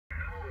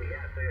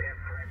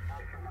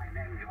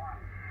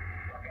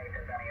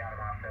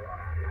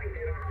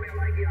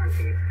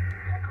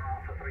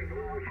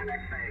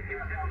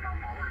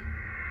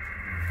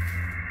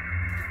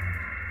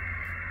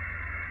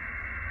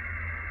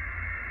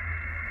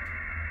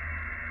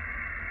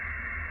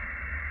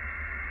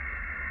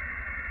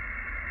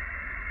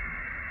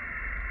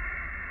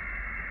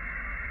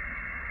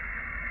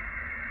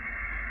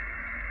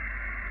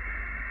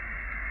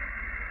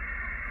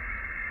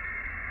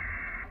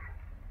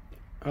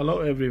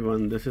Hello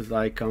everyone, this is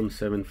Icom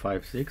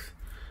 756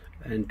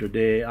 and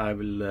today I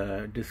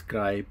will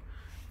describe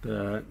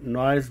the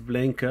noise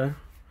blanker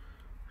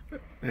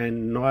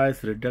and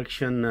noise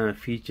reduction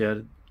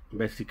feature,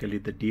 basically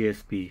the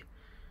DSP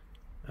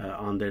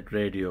on that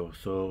radio.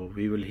 So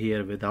we will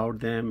hear without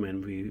them,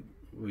 and we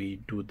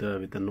do with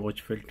the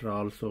notch filter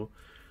also.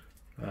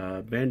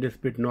 Band is a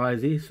bit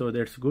noisy, so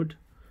that's good.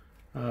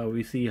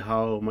 We see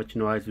how much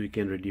noise we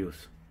can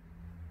reduce.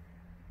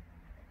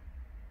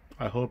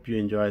 I hope you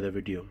enjoy the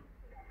video.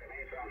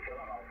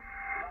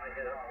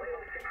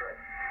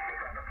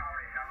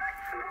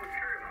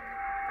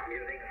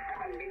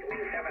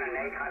 Between 7 and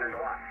 800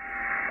 watts,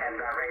 and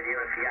the radio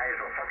is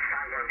YAESU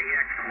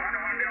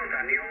FT-990 Delta,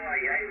 new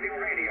YAESU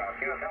radio,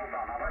 Delta,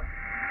 over.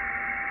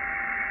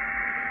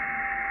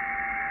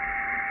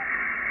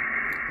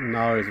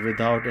 Now is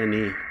without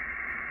any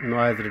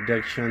noise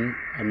reduction,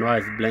 a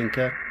noise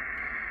blanker,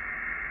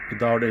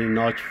 without any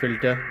notch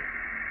filter.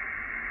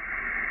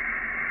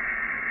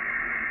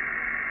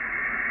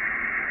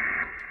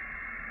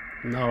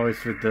 Now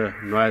it's with the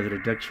noise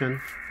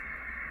reduction.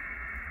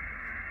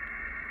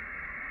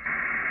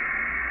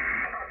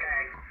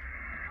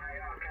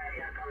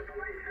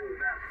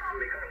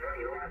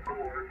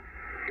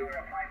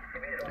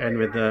 And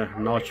with the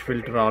notch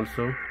filter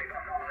also.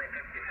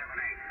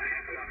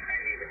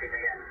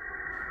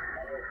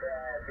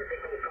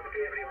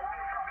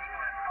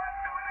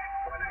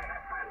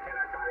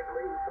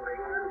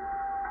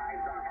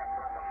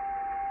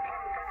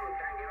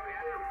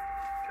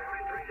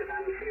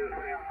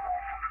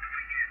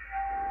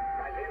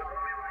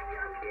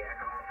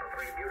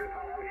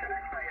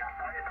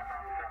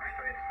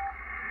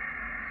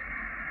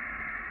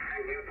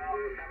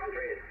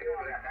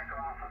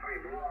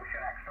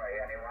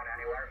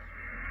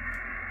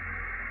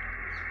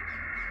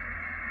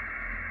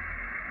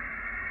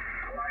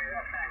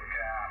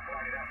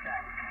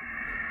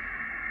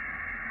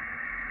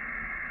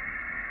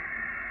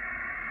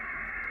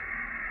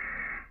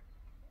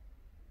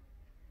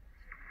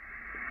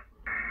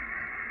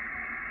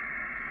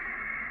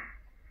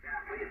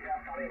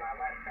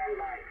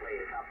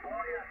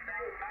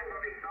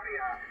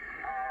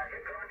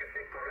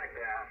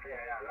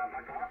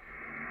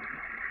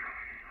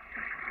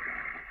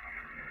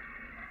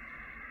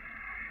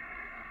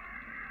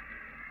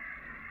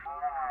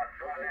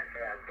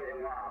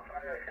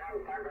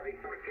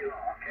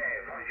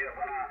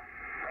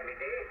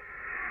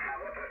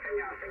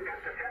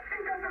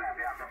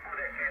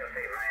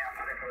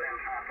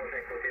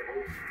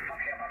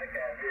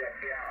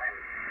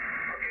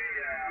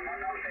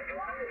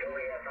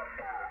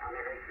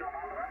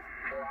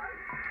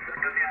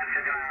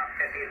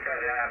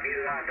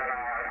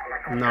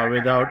 Now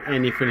without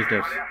any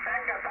filters.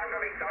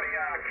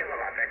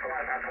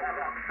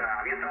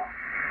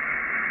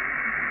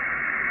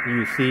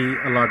 You see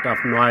a lot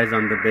of noise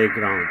on the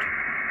background.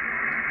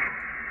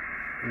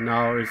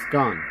 Now it's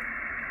gone.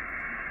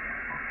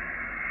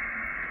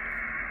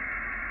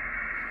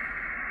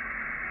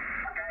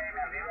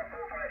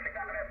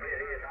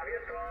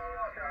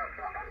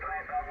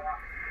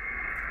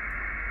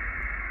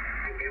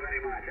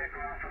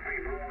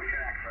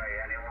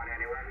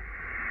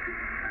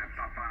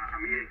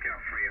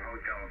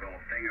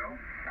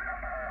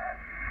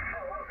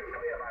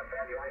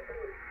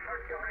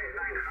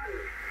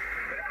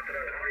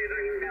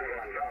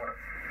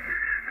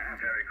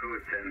 Very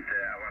good, and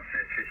I was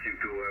switching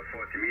to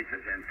 40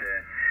 meters, and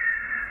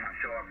I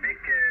saw a big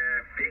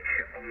peak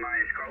on my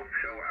scope,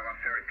 so I was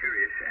very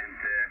curious, and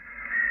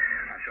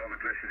I saw on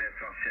the cluster that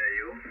was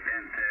you,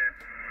 and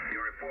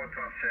your report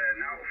was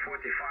now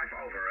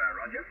 45 over,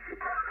 Roger.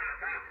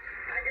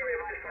 Thank you very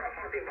much for a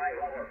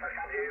 45 over.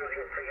 Perhaps you're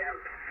using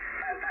preamp,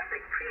 fantastic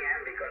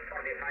preamp, because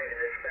 45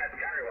 is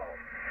very well.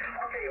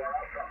 Okay, you are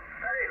also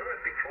very good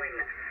between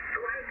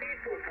 20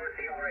 to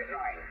 30 over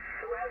 9.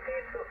 20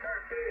 to 30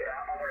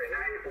 over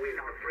 9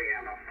 without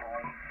preamp, of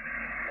course,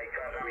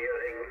 because I'm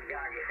using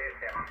YAESU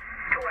system.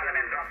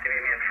 2-element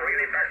optimum is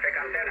really perfect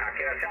antenna.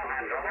 Can you tell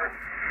hands over?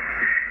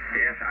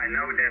 Yes, I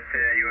know that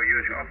you're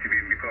using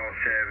Optimum because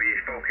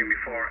we've spoken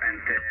before, and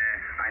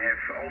I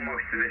have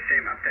almost the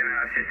same antenna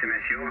system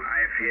as you. I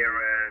have here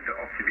the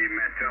Optimum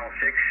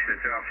 12.6, the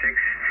 12.6,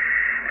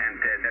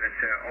 and that is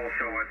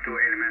also 2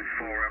 elements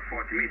for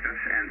 40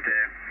 meters. And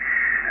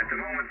at the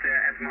moment,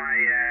 at my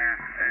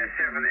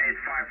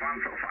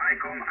 7851 of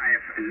Icom, I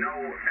have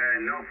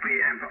no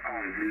preamp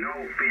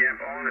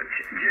on, it's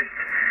just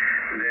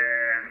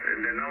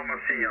the normal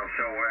signal.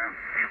 So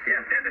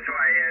yes, that is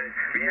why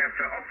we have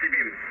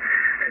Optimum.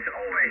 It's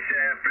always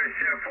plus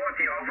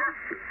 40 over.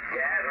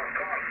 Yes, of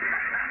course.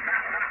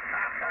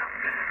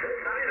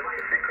 That is my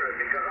secret,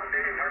 because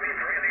Optimum for me is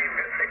really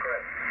good secret.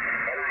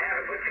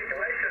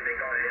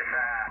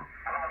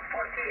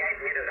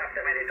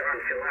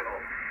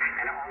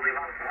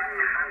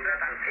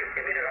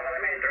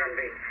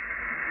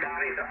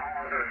 is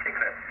all the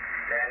secret.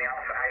 Then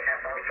also I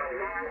have also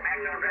low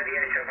angle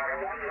radiation for a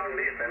long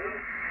distance,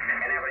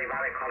 and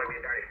everybody calling me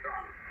very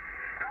strong.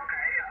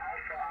 Okay,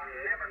 also I'm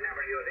never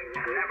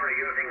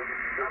using,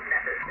 not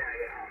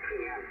necessary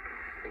PM,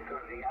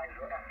 because the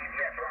IC-756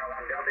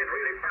 101 is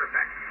really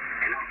perfect,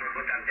 and also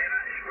good antenna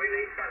is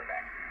really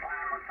perfect. One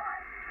more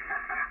time.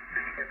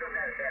 It's not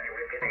necessary,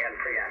 repeat again,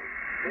 PM.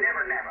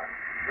 Never.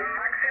 The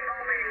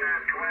maximum in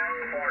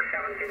 12 or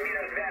 17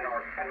 meters then,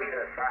 or 10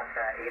 meters, but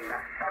in 30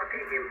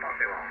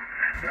 impossible.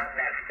 Not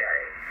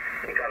necessary,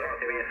 because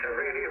also it's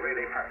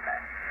really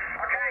perfect.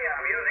 Okay,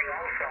 I'm using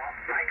also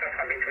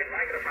microphone, between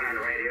microphone and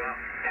radio,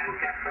 and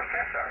that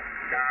processor.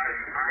 That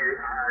is my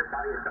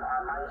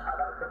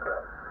other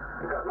secret.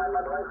 Because my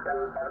modulation,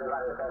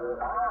 everybody is saying,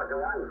 oh, the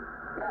one.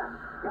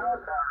 Yeah, now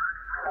it's a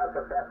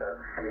processor.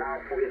 And now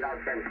without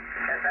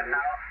processor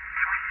now,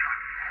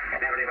 and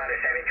everybody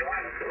say which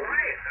one?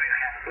 Why do you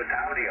have good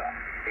audio?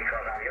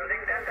 Because I'm using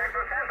 10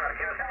 processor.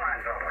 Here's the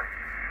lines over.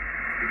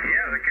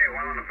 Yes, okay,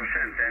 100%,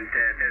 and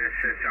that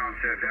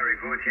sounds very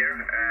good here.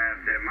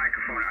 The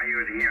microphone I'm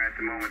using here at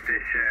the moment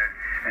is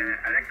an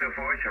Electro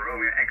Voice, a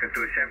Romeo Echo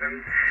 27,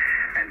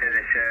 and that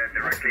is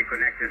directly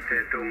connected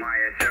to my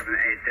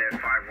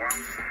 7851.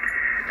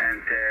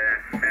 And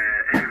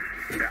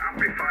the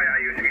amplifier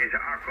I'm using is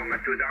an Icom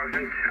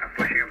 2000. I'm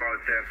pushing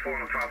about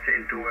 400 watts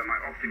into my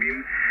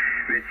Optibeam,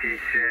 which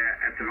is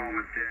at the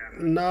moment...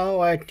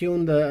 Now I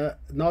tune the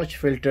notch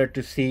filter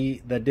to see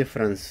the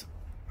difference.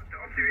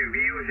 We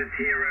use it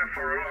here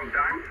for a long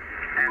time,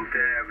 and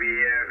we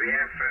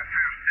have first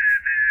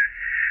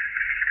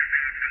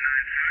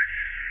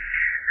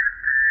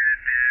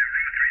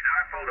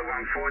the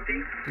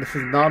 140. This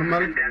is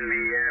normal. And then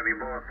we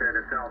bought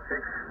the 12.6,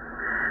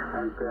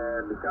 and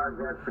because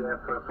that we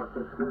have for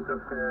 6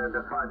 meters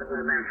the 5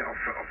 elements of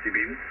the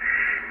beam,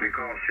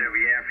 because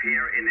we have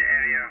here in the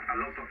area a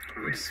lot of...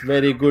 It's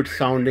very good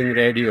sounding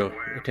radio.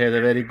 It has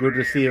a very good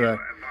receiver.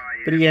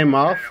 Preamp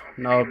off,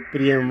 now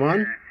preamp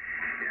 1.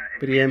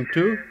 Preamp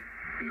 2,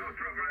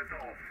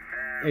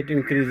 it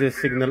increases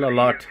signal a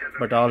lot,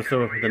 but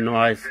also the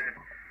noise.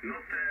 Not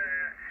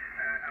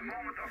a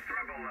moment of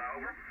trouble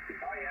over.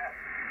 Oh yes,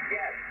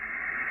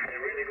 a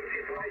really good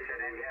situation,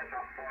 and yes,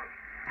 of course,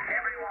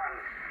 everyone,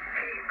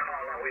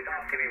 caller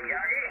without giving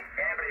Yagi,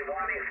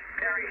 everyone is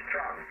very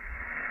strong,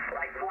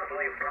 like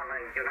mostly from the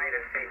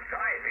United States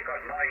side,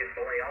 because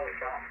noisily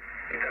also,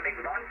 it's a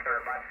big monster,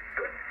 but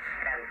good,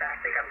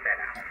 fantastic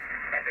antenna,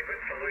 and a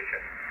good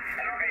solution.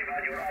 And okay,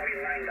 but you're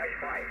only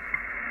 9-5.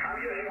 I'm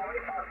using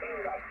only 14-6.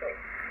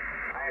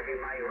 I have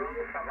in my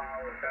room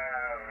about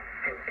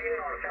 15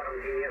 or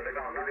 17 years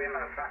ago, not even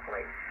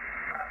exactly.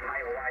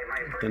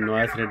 The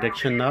noise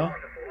reduction now. A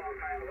long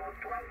time ago,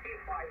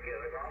 25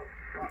 years ago,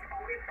 was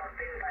only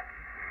 14-4.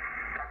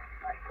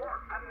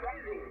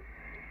 Amazing.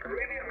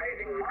 Really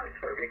amazing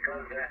monster,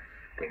 because...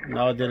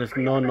 Now there is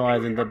no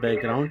noise in the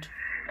background.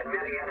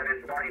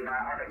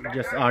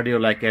 Just audio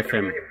like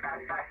FM.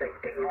 Fantastic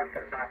big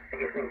monster, but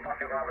it's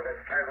impossible over the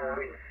terrible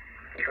wind,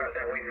 because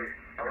the wind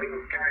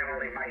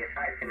terrible in my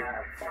sight in a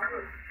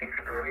farm, it's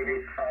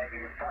really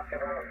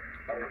impossible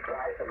and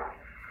twice a month.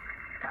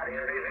 That is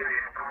the reason I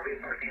have only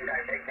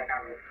 14-6, and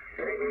I'm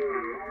living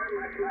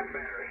much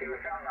better.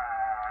 Yourself,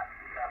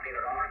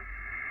 Peter Roller?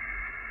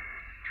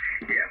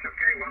 Yes,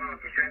 okay,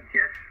 100%,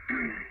 yes.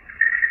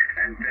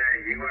 And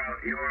you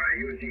are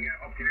using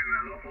Optimum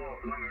a lot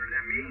longer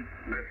than me,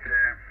 but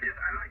yes,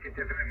 I like it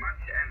very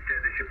much, and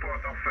the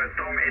support of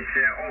Tom is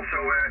also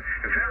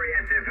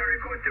very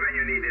good when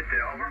you need it.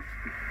 Over.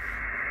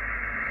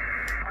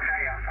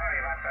 Okay, I'm sorry,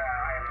 but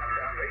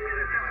I'm ringing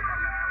the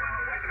telephone.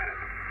 Wait a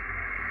minute.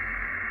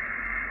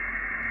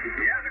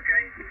 Yes,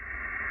 okay.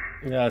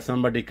 Yeah,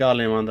 somebody call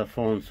him on the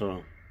phone,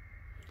 so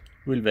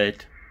we'll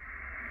wait.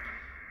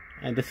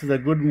 And this is a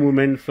good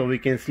movement, so we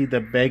can see the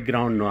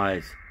background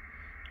noise.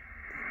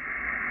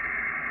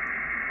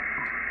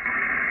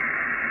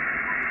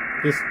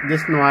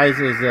 This noise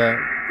is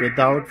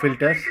without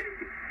filters.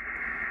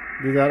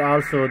 These are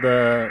also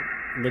the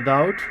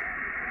without,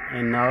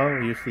 and now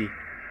you see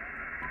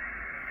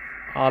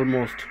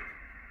almost.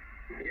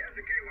 Yes,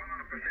 okay,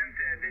 100%.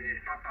 This is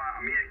Papa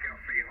America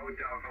for your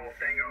Hotel Golf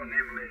Tango,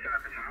 namely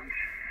service house.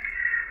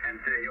 And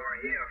you are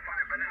here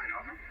 5 by 9,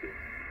 over.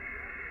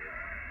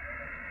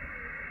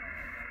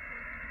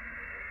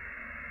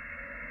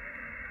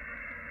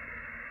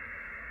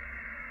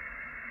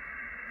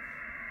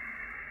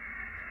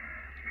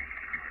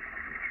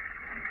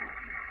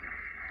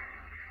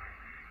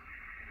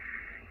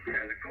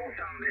 The call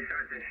sound is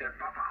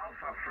Papa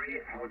Alpha Free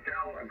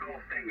Hotel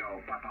Golf Tango.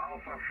 Papa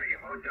Alpha Free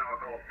Hotel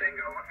Golf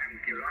Tango, and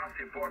your last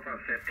report was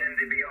 10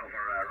 dB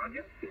over,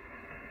 Roger.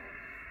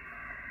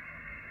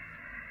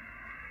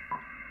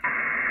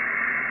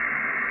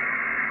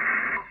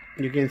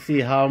 You can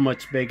see how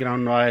much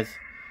background noise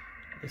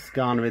is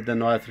gone with the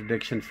noise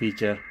reduction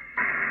feature.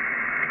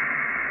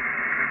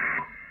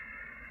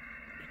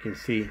 You can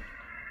see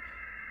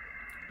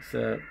it's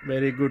a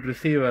very good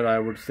receiver, I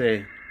would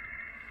say.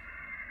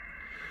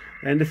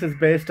 And this is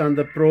based on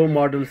the Pro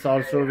models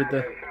also with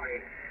the...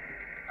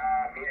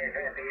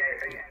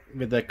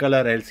 with the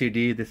color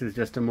LCD. This is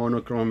just a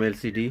monochrome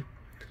LCD,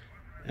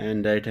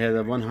 and it has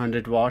a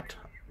 100 watt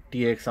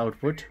TX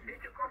output.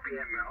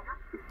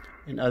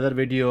 In other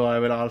video I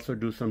will also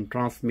do some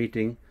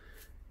transmitting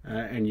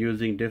and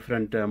using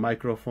different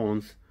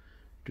microphones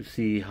to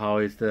see how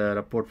is the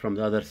report from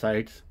the other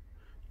sides.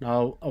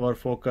 Now our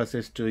focus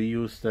is to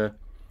use the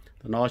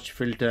notch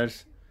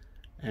filters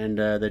and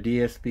the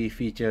DSP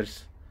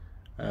features,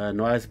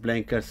 noise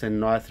blankers and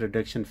noise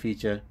reduction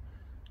feature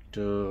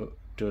to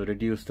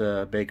reduce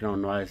the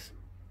background noise.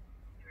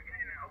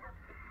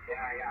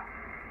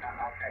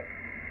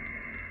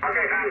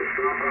 Okay, thanks.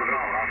 No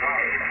problem.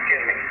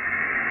 Excuse me.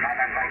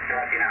 I'm thanks to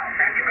you now.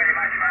 Thank you very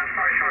much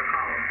for a short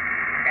call.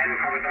 And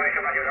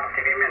congratulations about your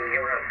optimism and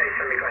your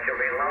station because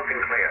you'll be loud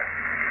and clear.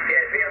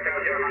 Yes, we are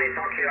telling Germany,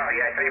 talk to you.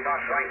 Yes, 3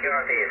 boss, 1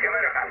 QRT. See you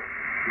later, fam.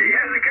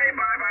 Yes, okay,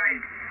 bye-bye.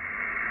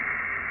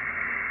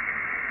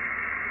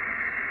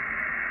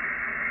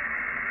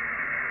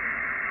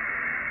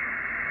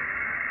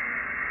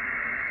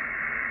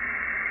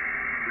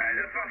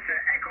 Dat was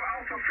Echo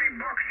Alpha Free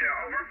Box,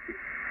 over.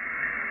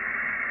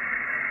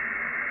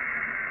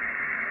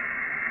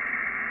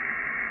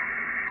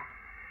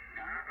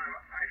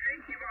 I think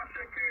he was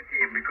QT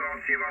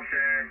because he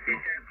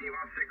said he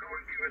was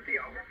going QT,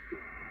 over.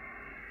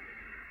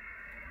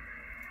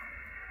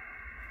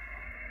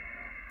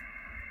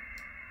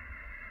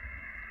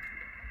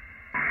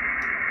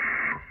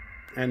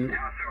 And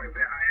sorry,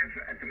 but I have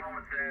at the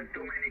moment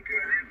too many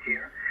QLNs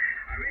here.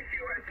 I wish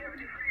you were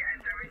 73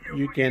 and I wish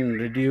you can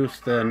reduce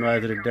the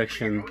noise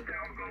reduction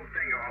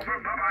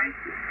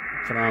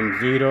from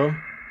 0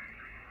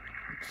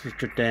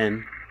 to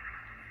 10,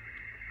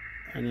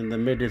 and in the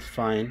mid is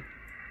fine.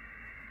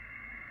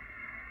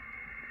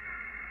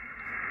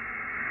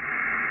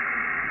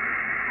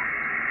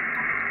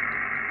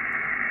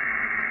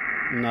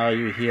 Now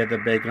you hear the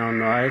background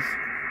noise.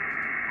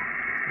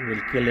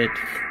 We'll kill it.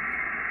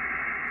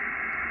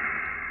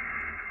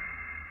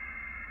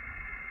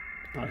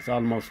 Now it's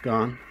almost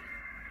gone.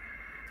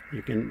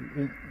 You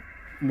can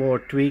more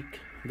tweak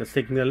the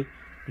signal,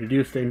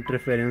 reduce the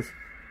interference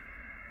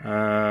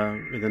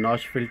with the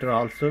notch filter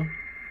also.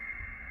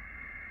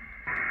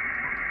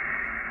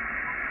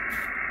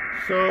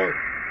 So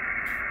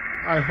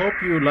I hope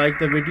you like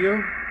the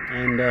video,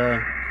 and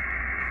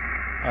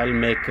I'll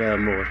make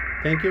more.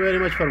 Thank you very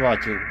much for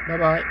watching. Bye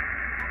bye.